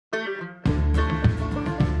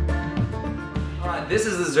This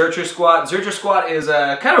is the Zercher Squat. Zercher Squat is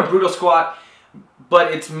a kind of a brutal squat,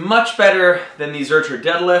 but it's much better than the Zercher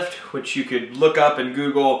deadlift, which you could look up and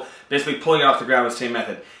Google, basically pulling it off the ground with the same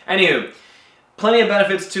method. Anywho, plenty of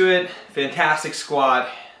benefits to it, fantastic squat.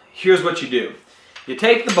 Here's what you do. You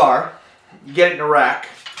take the bar, you get it in a rack,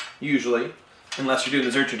 usually, unless you're doing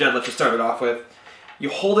the Zercher deadlift to start it off with. You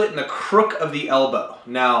hold it in the crook of the elbow.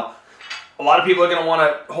 Now, a lot of people are going to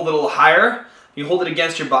want to hold it a little higher. You hold it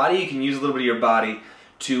against your body. You can use a little bit of your body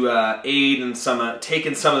to aid in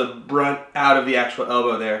taking some of the brunt out of the actual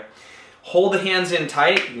elbow there. Hold the hands in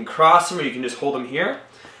tight. You can cross them or you can just hold them here.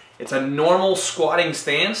 It's a normal squatting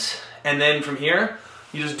stance, and then from here,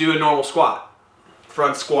 you just do a normal squat.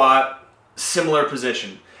 Front squat, similar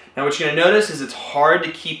position. Now what you're going to notice is it's hard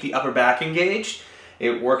to keep the upper back engaged.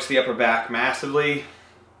 It works the upper back massively,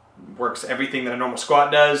 works everything that a normal squat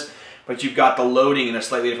does, but you've got the loading in a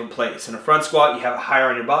slightly different place. In a front squat, you have it higher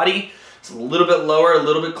on your body. It's a little bit lower, a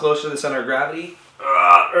little bit closer to the center of gravity,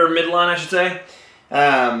 or midline, I should say,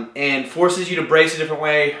 and forces you to brace a different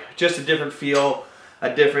way, just a different feel,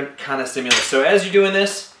 a different kind of stimulus. So as you're doing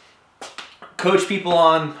this, coach people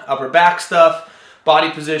on upper back stuff,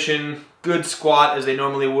 body position, good squat as they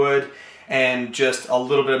normally would, and just a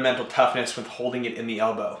little bit of mental toughness with holding it in the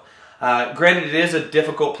elbow. Granted, it is a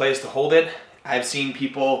difficult place to hold it. I've seen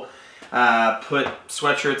people put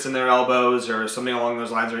sweatshirts in their elbows or something along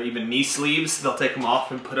those lines, or even knee sleeves. They'll take them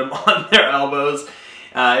off and put them on their elbows.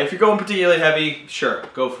 If you're going particularly heavy, sure,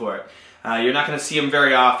 go for it. You're not going to see them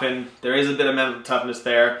very often. There is a bit of mental toughness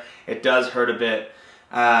there. It does hurt a bit,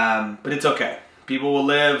 but it's okay. People will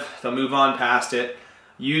live. They'll move on past it.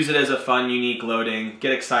 Use it as a fun, unique loading.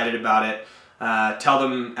 Get excited about it. Tell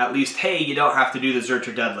them at least, hey, you don't have to do the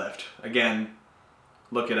Zercher deadlift. Again,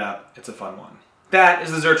 look it up. It's a fun one. That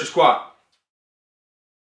is the Zercher Squat.